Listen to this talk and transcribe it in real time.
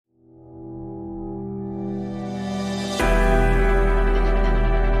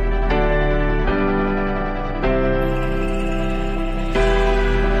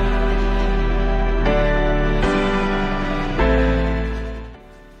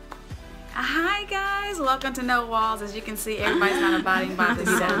guys, welcome to No Walls. As you can see, everybody's not abiding by the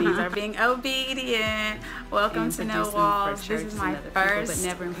studies or being obedient. Welcome to No Walls. This is my first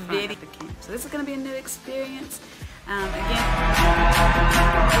video. So this is going to be a new experience.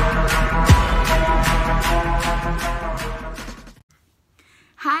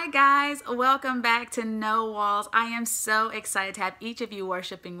 Hi guys, welcome back to No Walls. I am so excited to have each of you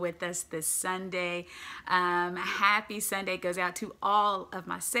worshiping with us this Sunday. Happy Sunday goes out to all of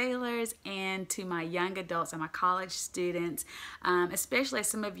my sailors and to my young adults and my college students, especially as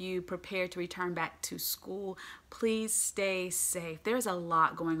some of you prepare to return back to school. Please stay safe. There's a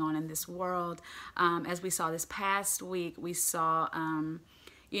lot going on in this world. As we saw this past week, we saw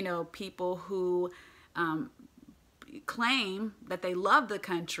people who claim that they love the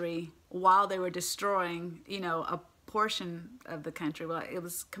country while they were destroying, a portion of the country. Well, it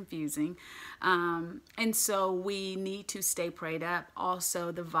was confusing. And so we need to stay prayed up.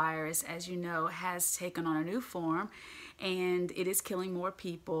 Also, the virus, as you know, has taken on a new form and it is killing more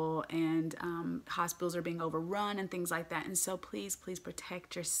people, and hospitals are being overrun and things like that. And so please, please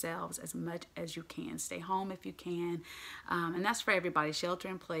protect yourselves as much as you can. Stay home if you can. And that's for everybody. Shelter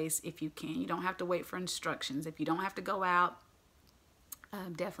in place if you can. You don't have to wait for instructions. If you don't have to go out,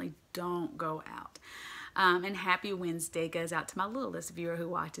 definitely don't go out. And happy Wednesday goes out to my littlest viewer who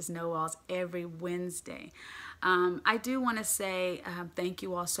watches No Walls every Wednesday. I do want to say thank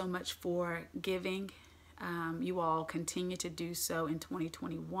you all so much for giving. You all continue to do so in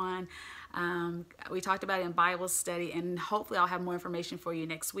 2021. We talked about it in Bible study, and hopefully I'll have more information for you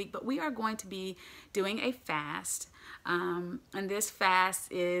next week. But we are going to be doing a fast. And this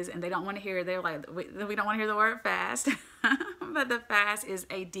fast is, and they don't want to hear, they're like, we don't want to hear the word fast. But the fast is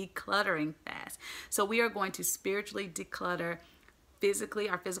a decluttering fast. So we are going to spiritually declutter, physically,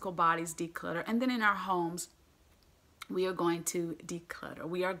 our physical bodies declutter, and then in our homes, we are going to declutter.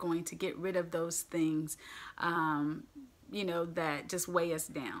 We are going to get rid of those things, that just weigh us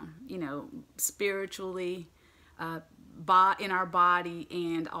down, spiritually, in our body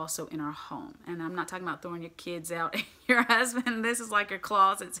and also in our home. And I'm not talking about throwing your kids out and your husband. This is like your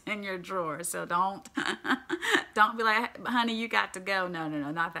closets in your drawer. So don't be like, honey, you got to go. No,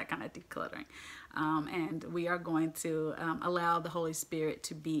 not that kind of decluttering. And we are going to allow the Holy Spirit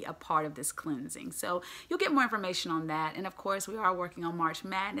to be a part of this cleansing. So you'll get more information on that. And of course, we are working on March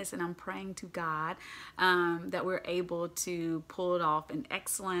Madness, and I'm praying to God that we're able to pull it off in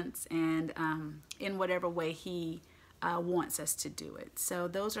excellence and in whatever way He wants us to do it. So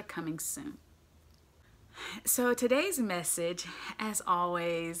those are coming soon. So today's message, as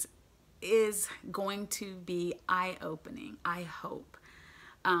always, is going to be eye-opening, I hope.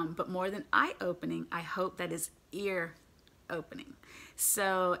 But more than eye-opening, I hope that is ear-opening.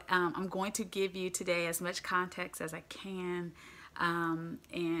 So I'm going to give you today as much context as I can,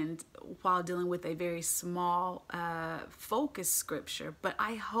 and while dealing with a very small focus scripture. But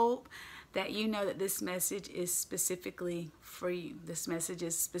I hope that you know that this message is specifically for you. This message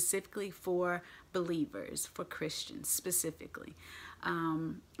is specifically for believers, for Christians specifically.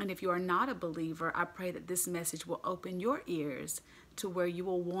 And if you are not a believer, I pray that this message will open your ears to where you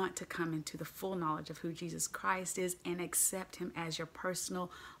will want to come into the full knowledge of who Jesus Christ is and accept Him as your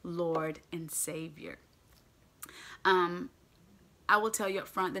personal Lord and Savior. I will tell you up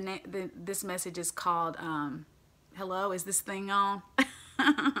front, this message is called, hello, is this thing on?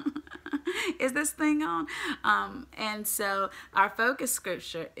 Is this thing on? And so our focus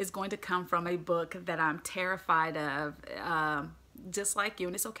scripture is going to come from a book that I'm terrified of, just like you,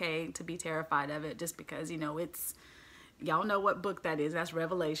 and it's okay to be terrified of it just because, it's, y'all know what book that is. That's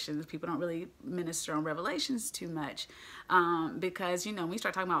Revelations. People don't really minister on Revelations too much because, when we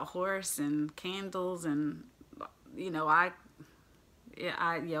start talking about horse and candles and,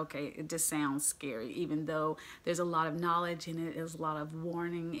 okay, it just sounds scary, even though there's a lot of knowledge in it, there's a lot of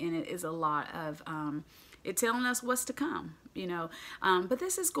warning in it, is a lot of it telling us what's to come, but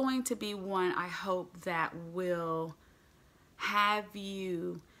this is going to be one I hope that will have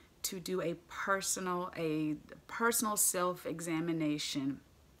you to do a personal self-examination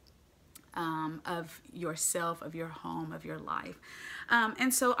of yourself, of your home, of your life.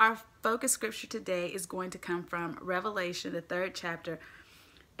 And so our focus scripture today is going to come from Revelation, the 3rd chapter,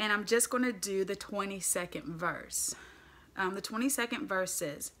 and I'm just going to do the 22nd verse. The 22nd verse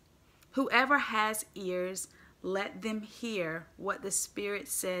says, "Whoever has ears, let them hear what the Spirit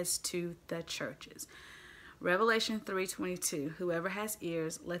says to the churches." Revelation 3:22, "Whoever has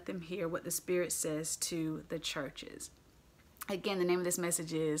ears, let them hear what the Spirit says to the churches." Again, the name of this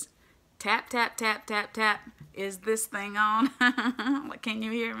message is Tap, Tap, Tap, Tap, Tap. Is this thing on? Can you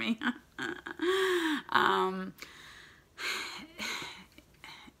hear me?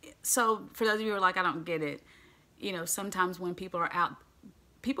 So for those of you who are like, I don't get it, you know, sometimes when people are out,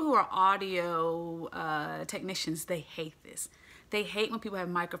 people who are audio technicians, they hate this. They hate when people have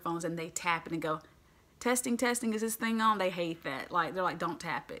microphones and they tap it and go, testing, testing, is this thing on? They hate that. Like, they're like, don't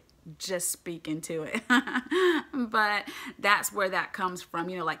tap it, just speak into it. But that's where that comes from.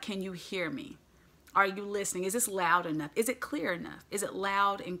 You know, like, can you hear me? Are you listening? Is this loud enough? Is it clear enough? Is it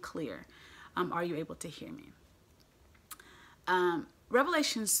loud and clear? Are you able to hear me?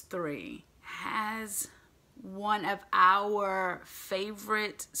 Revelations 3 has one of our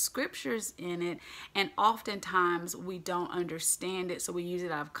favorite scriptures in it, and oftentimes we don't understand it, so we use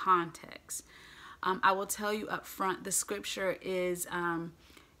it out of context. I will tell you up front, the scripture is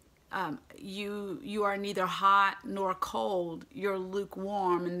you are neither hot nor cold, you're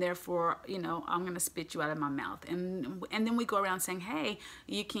lukewarm, and therefore, you know, I'm going to spit you out of my mouth. And then we go around saying, hey,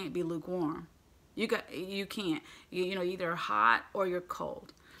 you can't be lukewarm. You can't. You know, either hot or you're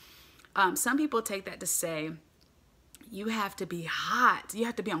cold. Some people take that to say you have to be hot. You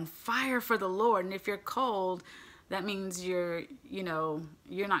have to be on fire for the Lord. And if you're cold, that means you're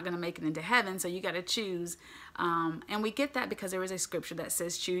not going to make it into heaven. So you got to choose. And we get that because there is a scripture that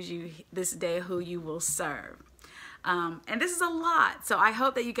says, choose you this day who you will serve. And this is a lot. So I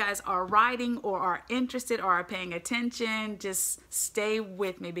hope that you guys are writing or are interested or are paying attention. Just stay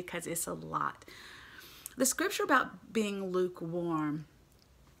with me because it's a lot. The scripture about being lukewarm,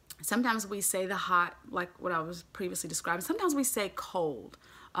 sometimes we say the hot, like what I was previously describing. Sometimes we say cold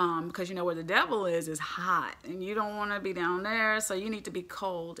because you know where the devil is hot and you don't want to be down there, so you need to be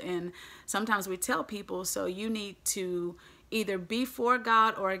cold. And sometimes we tell people, so you need to either be for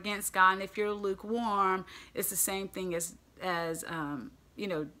God or against God. And if you're lukewarm, it's the same thing as you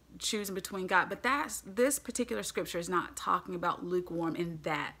know, choosing between God. But this particular scripture is not talking about lukewarm in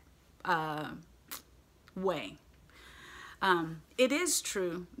that way. It is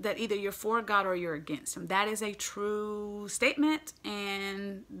true that either you're for God or you're against him. That is a true statement,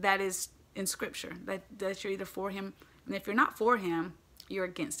 and that is in scripture, that you're either for him, and if you're not for him, you're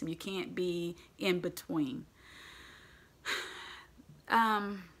against him. You can't be in between.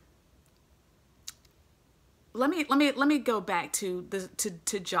 Let me go back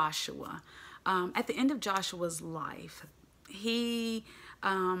to Joshua. At the end of Joshua's life, he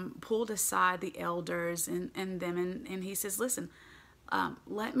pulled aside the elders and he says, listen,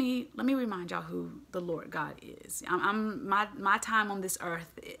 let me remind y'all who the Lord God is. My time on this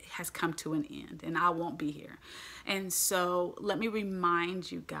earth has come to an end, and I won't be here. And so let me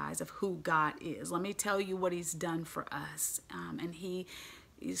remind you guys of who God is. Let me tell you what he's done for us. And he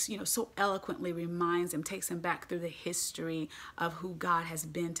is, you know, so eloquently reminds them, takes them back through the history of who God has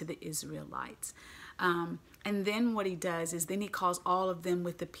been to the Israelites. And then what he does is then he calls all of them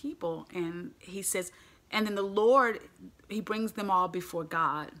with the people, and he says, and then the Lord, he brings them all before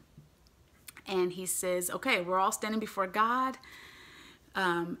God. And he says, okay, we're all standing before God.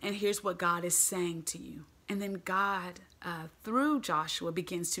 And here's what God is saying to you. And then God, through Joshua,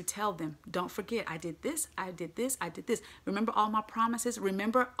 begins to tell them, don't forget, I did this, I did this, I did this. Remember all my promises.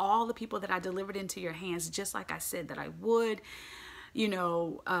 Remember all the people that I delivered into your hands, just like I said that I would, you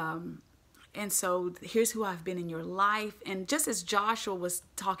know. And so here's who I've been in your life. And just as Joshua was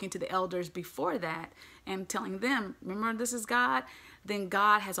talking to the elders before that and telling them, remember, this is God, then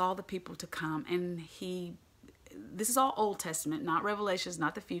God has all the people to come. And this is all Old Testament, not Revelations,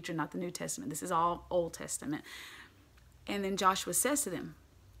 not the future, not the New Testament. This is all Old Testament. And then Joshua says to them,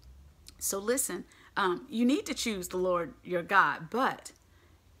 so listen, you need to choose the Lord your God. But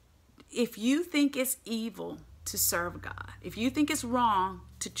if you think it's evil to serve God, if you think it's wrong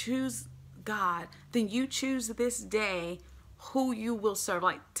to choose God, then you choose this day who you will serve,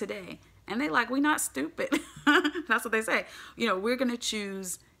 like today. And they like, we're not stupid. That's what they say. You know, we're going to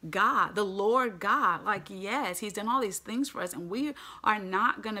choose God, the Lord God. Like, yes, he's done all these things for us, and we are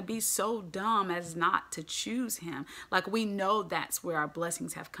not going to be so dumb as not to choose him. Like, we know that's where our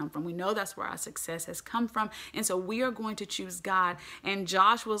blessings have come from. We know that's where our success has come from. And so we are going to choose God. And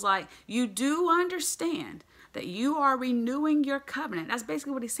Josh was like, you do understand that you are renewing your covenant. That's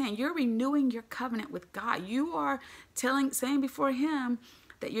basically what he's saying. You're renewing your covenant with God. You are saying before him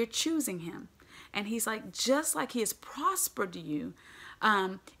that you're choosing him. And he's like, just like he has prospered you,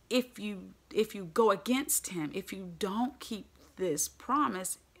 if you go against him, if you don't keep this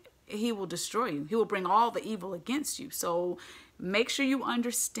promise, he will destroy you. He will bring all the evil against you. So make sure you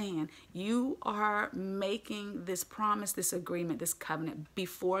understand you are making this promise, this agreement, this covenant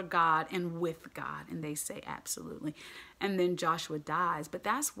before God and with God. And they say, absolutely. And then Joshua dies. But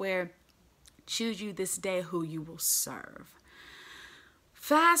that's where choose you this day who you will serve.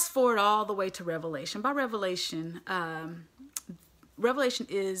 Fast forward all the way to Revelation. By Revelation, Revelation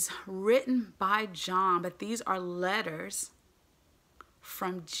is written by John, but these are letters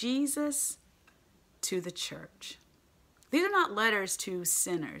from Jesus to the church. These are not letters to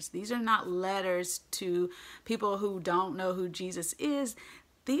sinners. These are not letters to people who don't know who Jesus is.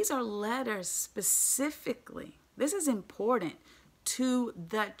 These are letters specifically, this is important, to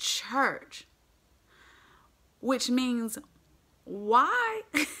the church. Which means, why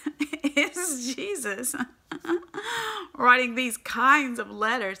is Jesus writing these kinds of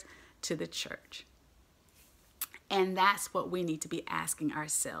letters to the church? And that's what we need to be asking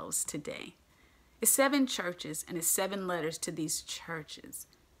ourselves today. It's 7 churches and it's 7 letters to these churches.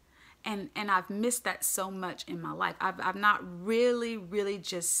 And I've missed that so much in my life. I've not really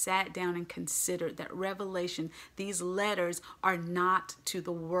just sat down and considered that Revelation, these letters are not to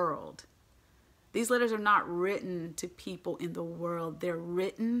the world. These letters are not written to people in the world. They're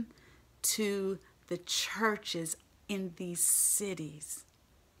written to the churches in these cities,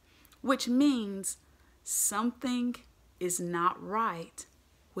 which means something is not right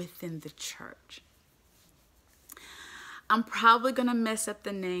within the church. I'm probably going to mess up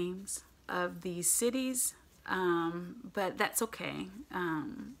the names of these cities, but that's okay.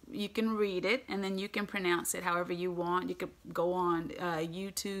 You can read it and then you can pronounce it however you want. You could go on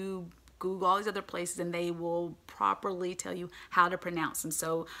YouTube, Google, all these other places, and they will properly tell you how to pronounce them.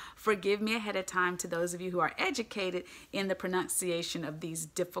 So forgive me ahead of time to those of you who are educated in the pronunciation of these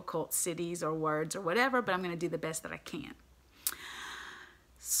difficult cities or words or whatever, but I'm going to do the best that I can.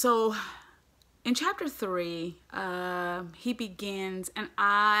 So in chapter 3, he begins, and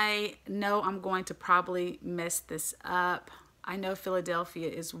I know I'm going to probably mess this up. I know Philadelphia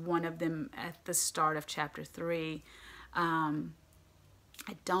is one of them at the start of chapter 3. I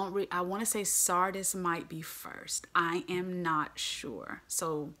want to say Sardis might be first. I am not sure.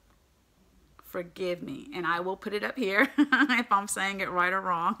 So forgive me, and I will put it up here if I'm saying it right or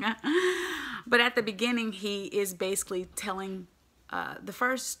wrong. But at the beginning, he is basically telling the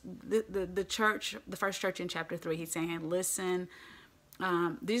first church in chapter 3, he's saying, hey, listen,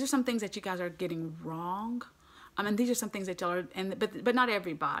 these are some things that you guys are getting wrong. I mean, these are some things that y'all are, but not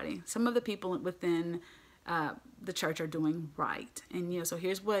everybody. Some of the people within the church are doing right. And, so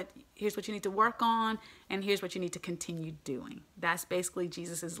here's what you need to work on, and here's what you need to continue doing. That's basically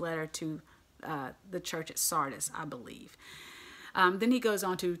Jesus's letter to the church at Sardis, I believe. Then he goes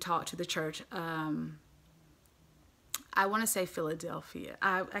on to talk to the church, I want to say Philadelphia.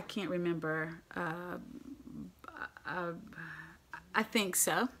 I can't remember. I think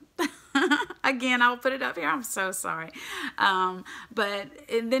so. Again, I'll put it up here. I'm so sorry. But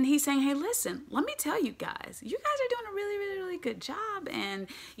then he's saying, hey, listen, let me tell you guys. You guys are doing a really good job. And,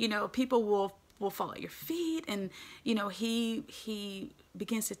 people will fall at your feet. And, he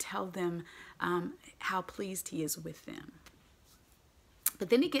begins to tell them how pleased he is with them. But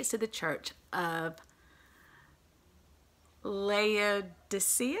then he gets to the church of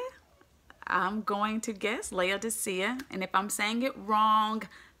Laodicea. I'm going to guess Laodicea. And if I'm saying it wrong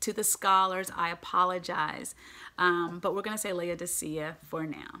to the scholars, I apologize. But we're going to say Laodicea for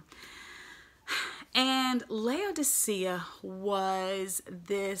now. And Laodicea was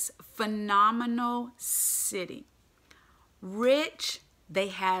this phenomenal city. Rich, they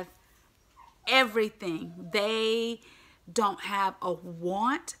have everything. They don't have a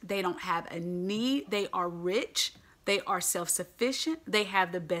want. They don't have a need. They are rich. They are self-sufficient. They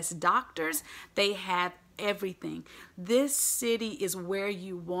have the best doctors. They have everything. This city is where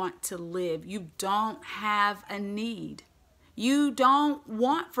you want to live. You don't have a need. You don't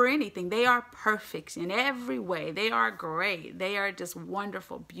want for anything. They are perfect in every way. They are great. They are just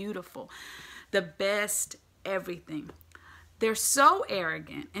wonderful, beautiful, the best everything. They're so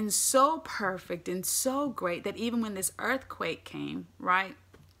arrogant and so perfect and so great that even when this earthquake came, right,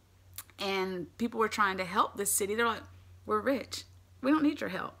 and people were trying to help this city, they're like, we're rich. We don't need your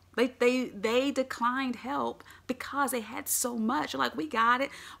help. They declined help because they had so much. They're like, we got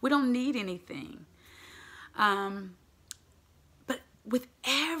it. We don't need anything. But with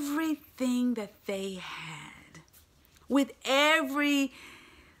everything that they had, with everything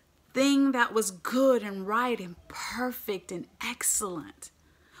that was good and right and perfect and excellent,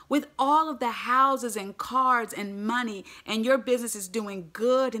 with all of the houses and cars and money, and your business is doing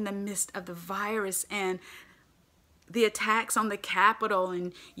good in the midst of the virus and the attacks on the Capitol,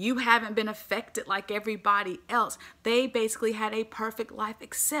 and you haven't been affected like everybody else. They basically had a perfect life,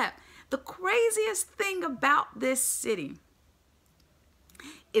 except the craziest thing about this city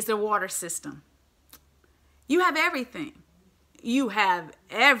is the water system. You have everything. You have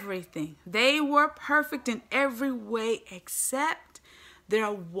everything. They were perfect in every way except their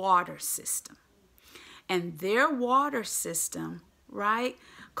water system. And their water system right,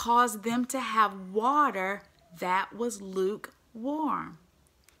 caused them to have water that was lukewarm.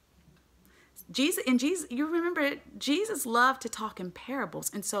 Jesus, you remember, Jesus loved to talk in parables.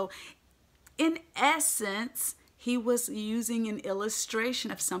 And so in essence, he was using an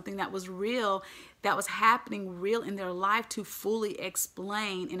illustration of something that was real, that was happening real in their life, to fully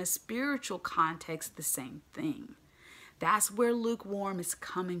explain in a spiritual context the same thing. That's where lukewarm is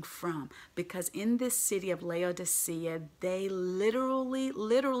coming from, because in this city of Laodicea, they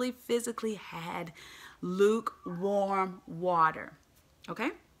literally, physically had lukewarm water.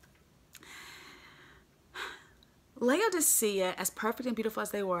 Okay? Laodicea, as perfect and beautiful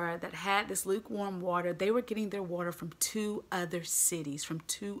as they were, that had this lukewarm water, they were getting their water from 2 other cities, from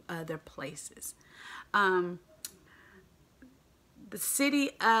 2 other places. The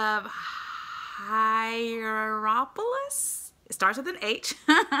city of Hierapolis, it starts with an H.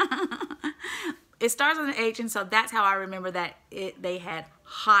 It starts with an H, and so that's how I remember that they had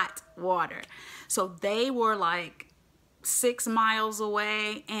hot water. So they were like 6 miles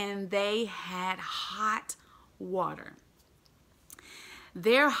away, and they had hot water.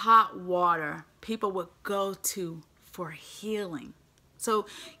 Their hot water people would go to for healing. So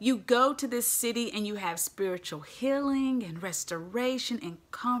you go to this city and you have spiritual healing and restoration and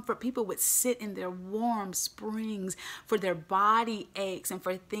comfort. People would sit in their warm springs for their body aches and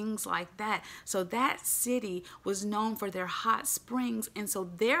for things like that. So that city was known for their hot springs, and so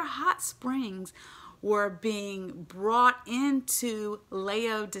their hot springs were being brought into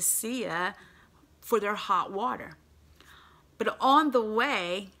Laodicea for their hot water. But on the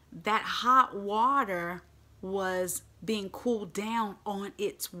way, that hot water was being cooled down on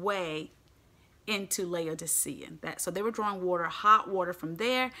its way into Laodicea. So they were drawing water, hot water from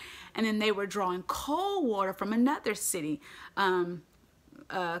there, and then they were drawing cold water from another city,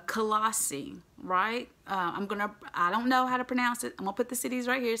 Colossae, right? I don't know how to pronounce it. I'm gonna put the cities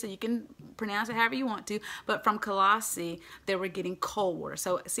right here so you can pronounce it however you want to. But from Colossae, they were getting cold water.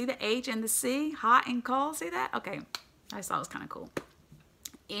 So see the H and the C, hot and cold. See that? Okay, I just thought it was kind of cool.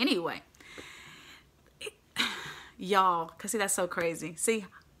 Anyway, y'all, cause see, that's so crazy. See,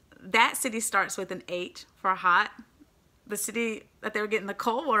 that city starts with an H for hot. The city that they were getting the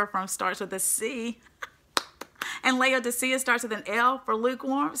cold water from starts with a C. And Laodicea starts with an L for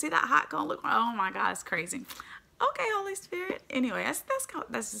lukewarm. See that hot, cold, lukewarm? Oh my God, it's crazy. Okay, Holy Spirit. Anyway,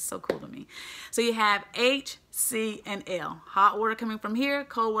 that's just so cool to me. So you have H, C, and L. Hot water coming from here,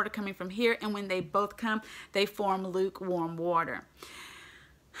 cold water coming from here. And when they both come, they form lukewarm water.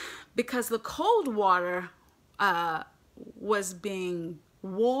 Because the cold water was being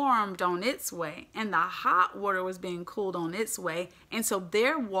warmed on its way, and the hot water was being cooled on its way. And so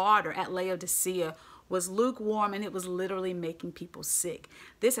their water at Laodicea was lukewarm, and it was literally making people sick.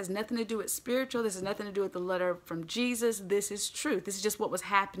 This has nothing to do with spiritual. This has nothing to do with the letter from Jesus. This is truth. This is just what was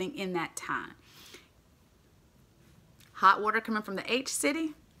happening in that time. Hot water coming from the H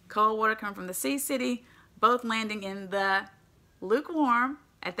city, cold water coming from the C city, both landing in the lukewarm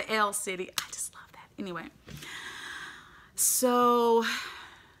at the L city. I just love that. Anyway, so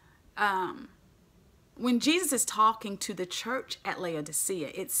when Jesus is talking to the church at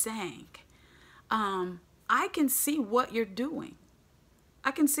Laodicea, it's saying, I can see what you're doing.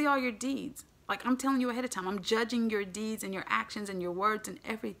 I can see all your deeds. Like, I'm telling you ahead of time, I'm judging your deeds and your actions and your words and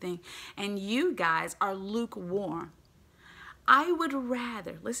everything. And you guys are lukewarm. I would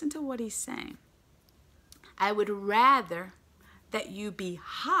rather, listen to what he's saying. I would rather that you be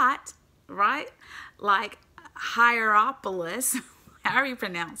hot, right? Like Hierapolis, however you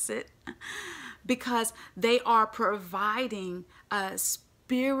pronounce it, because they are providing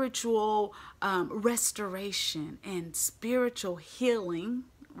spiritual restoration and spiritual healing,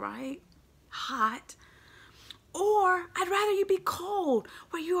 right? Hot. Or I'd rather you be cold,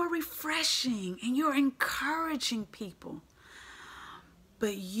 where you are refreshing and you're encouraging people.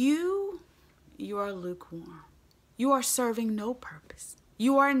 But you are lukewarm. You are serving no purpose.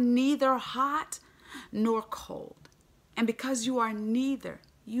 You are neither hot nor cold. And because you are neither,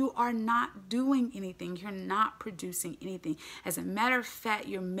 you are not doing anything. You're not producing anything. As a matter of fact,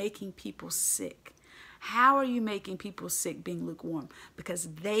 you're making people sick. How are you making people sick being lukewarm?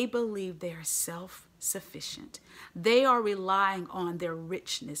 Because they believe they are self-sufficient. They are relying on their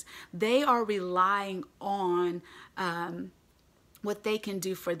richness. They are relying on what they can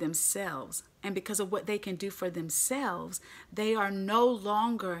do for themselves. And because of what they can do for themselves, they are no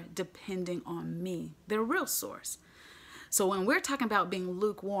longer depending on me, their real source. So when we're talking about being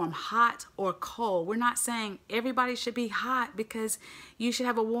lukewarm, hot or cold, we're not saying everybody should be hot because you should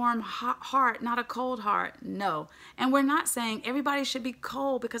have a warm heart, not a cold heart. No. And we're not saying everybody should be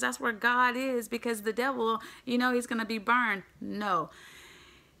cold because that's where God is, because the devil, he's going to be burned. No.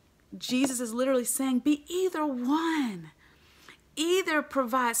 Jesus is literally saying be either one. Either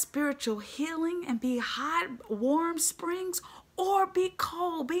provide spiritual healing and be hot, warm springs, or be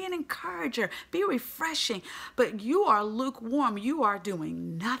cold, be an encourager, be refreshing. But you are lukewarm. You are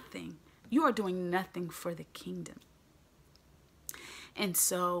doing nothing. You are doing nothing for the kingdom. And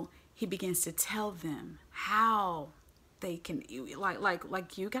so he begins to tell them how they can,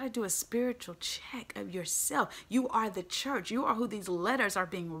 like you got to do a spiritual check of yourself. You are the church. You are who these letters are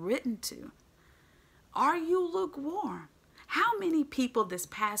being written to. Are you lukewarm? How many people this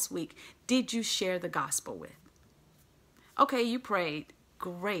past week did you share the gospel with? Okay, you prayed.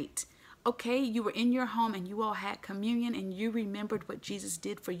 Great. Okay, you were in your home and you all had communion and you remembered what Jesus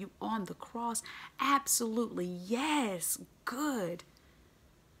did for you on the cross. Absolutely. Yes. Good.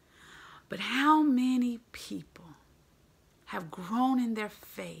 But how many people have grown in their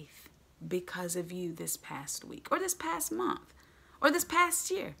faith because of you this past week or this past month or this past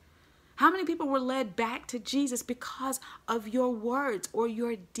year? How many people were led back to Jesus because of your words or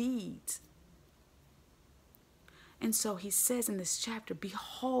your deeds? And so he says in this chapter,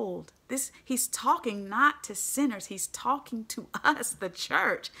 behold, he's talking not to sinners. He's talking to us, the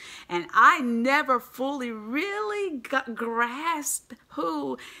church. And I never fully really grasped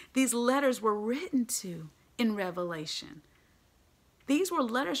who these letters were written to in Revelation. These were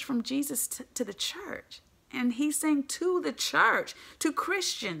letters from Jesus to the church. And he's saying to the church, to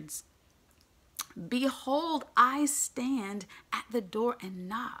Christians, behold, I stand at the door and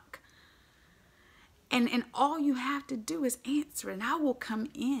knock. And all you have to do is answer and I will come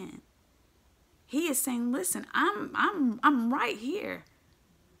in. He is saying, listen, I'm right here.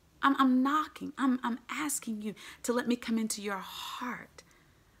 I'm knocking. I'm asking you to let me come into your heart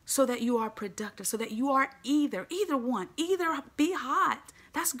so that you are productive, so that you are either one, either be hot,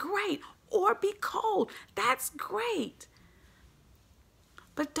 that's great, or be cold, that's great.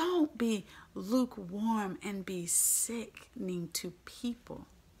 But don't be lukewarm and be sickening to people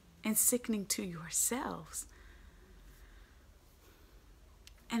and sickening to yourselves.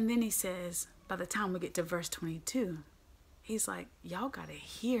 And then he says, by the time we get to verse 22, he's like, y'all got to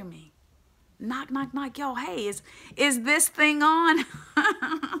hear me. Knock, knock, knock. Yo, hey, is this thing on?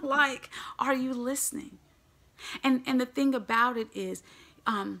 Like, are you listening? And the thing about it is,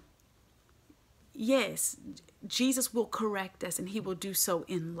 yes, Jesus will correct us and he will do so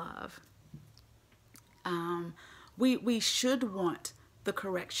in love. We should want the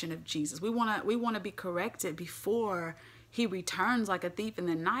correction of Jesus. We want to be corrected before he returns like a thief in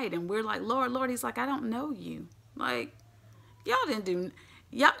the night. And we're like, Lord, he's like, I don't know you. Like, y'all didn't do,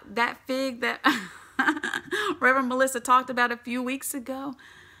 that fig that Reverend Melissa talked about a few weeks ago.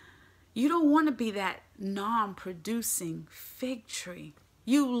 You don't want to be that non-producing fig tree.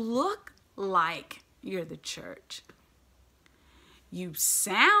 You look like you're the church. You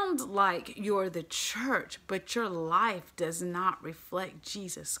sound like you're the church, but your life does not reflect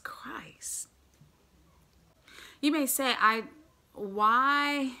Jesus Christ. You may say,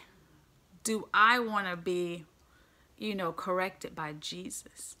 why do I want to be, corrected by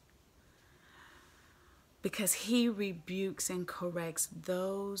Jesus? Because he rebukes and corrects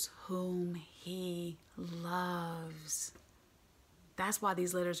those whom he loves. That's why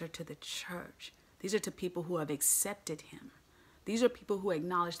these letters are to the church. These are to people who have accepted him. These are people who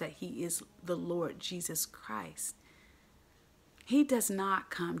acknowledge that he is the Lord Jesus Christ.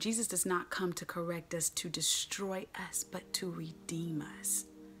 Jesus does not come to correct us, to destroy us, but to redeem us.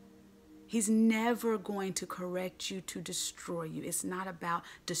 He's never going to correct you to destroy you. It's not about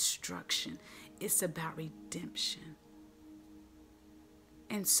destruction. It's about redemption.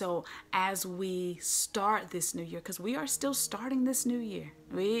 And so as we start this new year, because we are still starting this new year.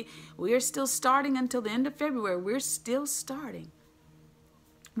 We are still starting until the end of February. We're still starting.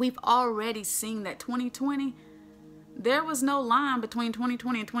 We've already seen that 2020, there was no line between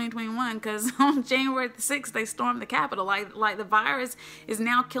 2020 and 2021 because on January the 6th, they stormed the Capitol. Like the virus is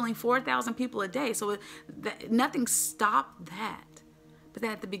now killing 4,000 people a day. So nothing stopped that. But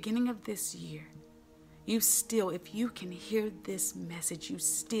at the beginning of this year, if you can hear this message, you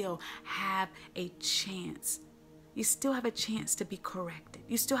still have a chance. You still have a chance to be corrected.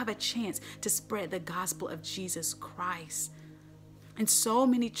 You still have a chance to spread the gospel of Jesus Christ. And so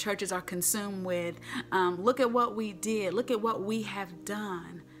many churches are consumed with, look at what we did. Look at what we have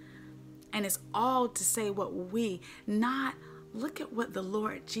done. And it's all to say not look at what the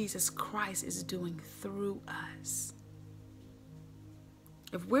Lord Jesus Christ is doing through us.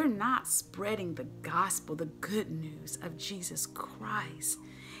 if we're not spreading the gospel, the good news of Jesus Christ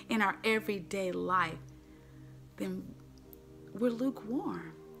in our everyday life, then we're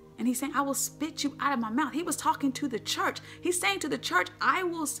lukewarm. And he's saying, I will spit you out of my mouth. He was talking to the church. He's saying to the church, I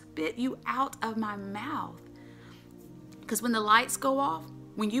will spit you out of my mouth. Because when the lights go off,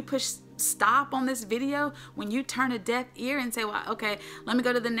 when you push stop on this video, when you turn a deaf ear and say, well, okay, let me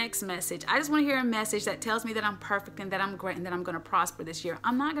go to the next message. I just want to hear a message that tells me that I'm perfect and that I'm great and that I'm going to prosper this year.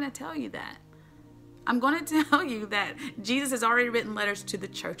 I'm not going to tell you that. I'm going to tell you that Jesus has already written letters to the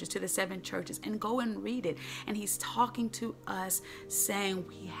churches, to the 7 churches, and go and read it. And he's talking to us saying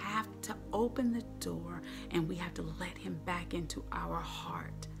we have to open the door and we have to let him back into our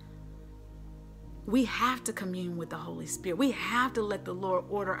heart. We have to commune with the Holy Spirit. We have to let the Lord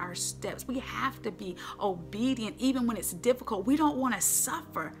order our steps. We have to be obedient even when it's difficult. We don't want to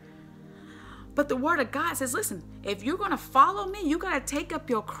suffer. But the Word of God says, listen, if you're going to follow me, you got to take up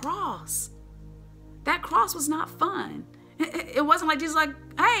your cross. That cross was not fun. It wasn't like Jesus like,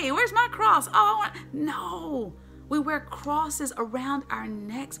 hey, where's my cross? Oh, no. We wear crosses around our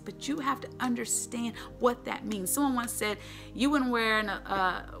necks, but you have to understand what that means. Someone once said, you wouldn't wear,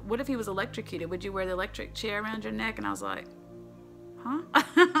 what if he was electrocuted? Would you wear the electric chair around your neck? And I was like, huh?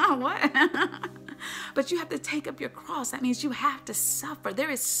 What? But you have to take up your cross. That means you have to suffer. There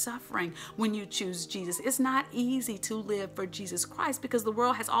is suffering when you choose Jesus. It's not easy to live for Jesus Christ because the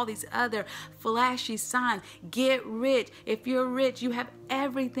world has all these other flashy signs. Get rich. If you're rich, you have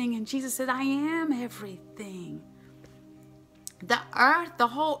everything. And Jesus said, I am everything. The earth, the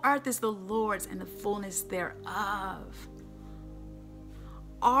whole earth is the Lord's and the fullness thereof.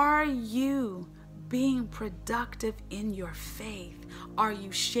 Are you being productive in your faith? Are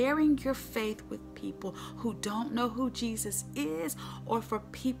you sharing your faith with people who don't know who Jesus is, or for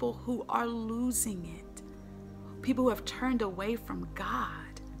people who are losing it? People who have turned away from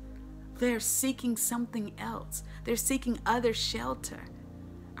God. They're seeking something else. They're seeking other shelter.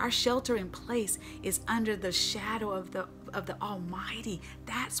 Our shelter in place is under the shadow of the Almighty.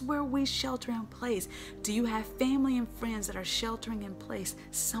 That's where we shelter in place. Do you have family and friends that are sheltering in place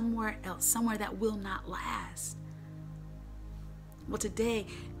somewhere else, somewhere that will not last? Well, today,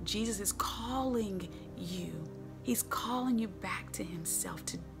 Jesus is calling you. He's calling you back to himself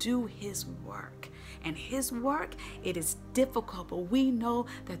to do his work. And his work, it is difficult, but we know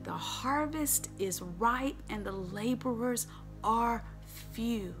that the harvest is ripe and the laborers are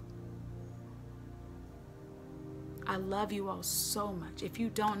few. I love you all so much. If you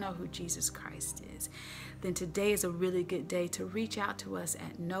don't know who Jesus Christ is, then today is a really good day to reach out to us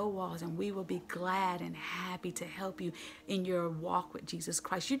at No Walls, and we will be glad and happy to help you in your walk with Jesus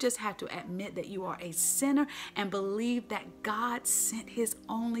Christ. You just have to admit that you are a sinner and believe that God sent his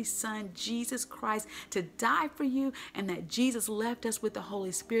only son, Jesus Christ, to die for you, and that Jesus left us with the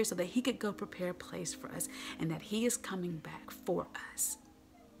Holy Spirit so that he could go prepare a place for us, and that he is coming back for us.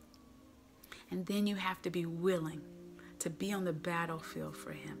 And then you have to be willing to be on the battlefield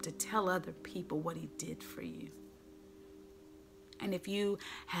for him, to tell other people what he did for you. And if you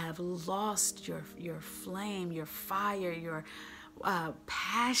have lost your flame, your fire, your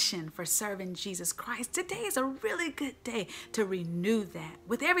passion for serving Jesus Christ, today is a really good day to renew that.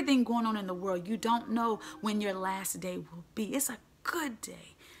 With everything going on in the world, you don't know when your last day will be. It's a good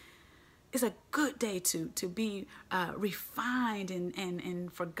day. It's a good day to be refined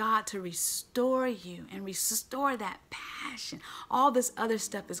and for God to restore you and restore that passion. All this other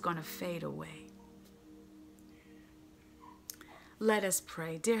stuff is going to fade away. Let us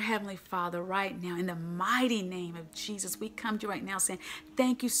pray. Dear Heavenly Father, right now, in the mighty name of Jesus, we come to you right now saying,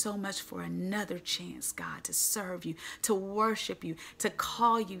 thank you so much for another chance, God, to serve you, to worship you, to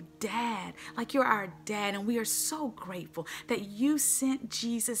call you Dad, like you're our dad. And we are so grateful that you sent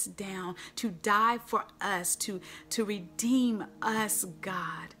Jesus down to die for us, to redeem us,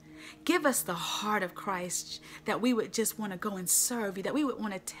 God. Give us the heart of Christ, that we would just want to go and serve you, that we would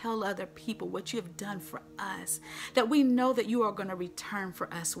want to tell other people what you have done for us, that we know that you are going to return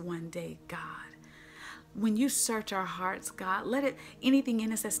for us one day, God. When you search our hearts, God, let it, anything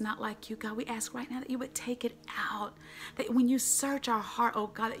in us that's not like you, God, we ask right now that you would take it out. That when you search our heart, oh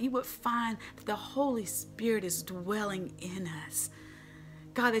God, that you would find that the Holy Spirit is dwelling in us.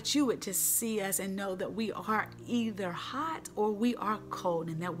 God, that you would just see us and know that we are either hot or we are cold,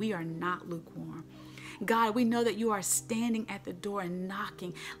 and that we are not lukewarm. God, we know that you are standing at the door and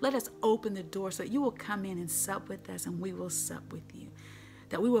knocking. Let us open the door so that you will come in and sup with us, and we will sup with you.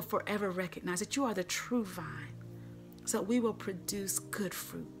 That we will forever recognize that you are the true vine, so that we will produce good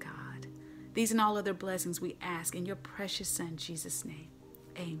fruit, God. These and all other blessings we ask in your precious Son, Jesus' name.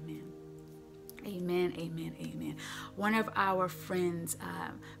 Amen. Amen, amen, amen. One of our friends,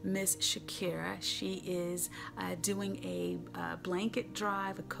 Miss Shakira, she is doing a blanket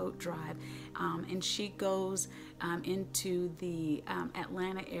drive, a coat drive, and she goes into the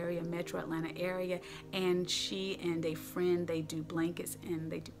Atlanta area, metro Atlanta area, and she and a friend, they do blankets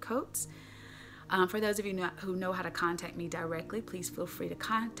and they do coats. For those of you who know how to contact me directly, please feel free to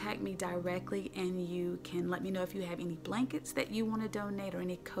contact me directly, and you can let me know if you have any blankets that you want to donate or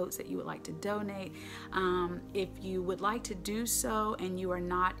any coats that you would like to donate. If you would like to do so and you are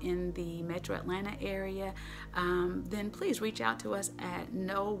not in the metro Atlanta area, then please reach out to us at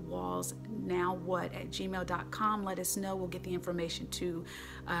nowwallsnowwhat@gmail.com. Let us know. We'll get the information to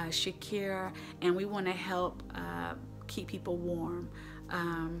Shakira, and we want to help keep people warm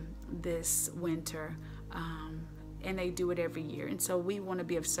this winter, and they do it every year, and so we want to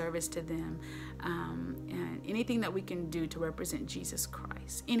be of service to them, and anything that we can do to represent Jesus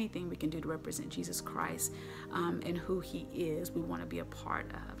Christ, anything we can do to represent Jesus Christ and who he is, we want to be a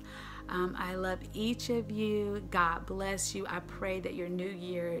part of. I love each of you. God bless you. I pray that your new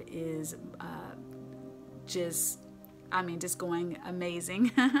year is just going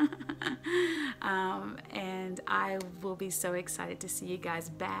amazing. And I will be so excited to see you guys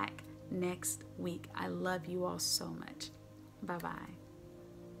back next week. I love you all so much. Bye-bye.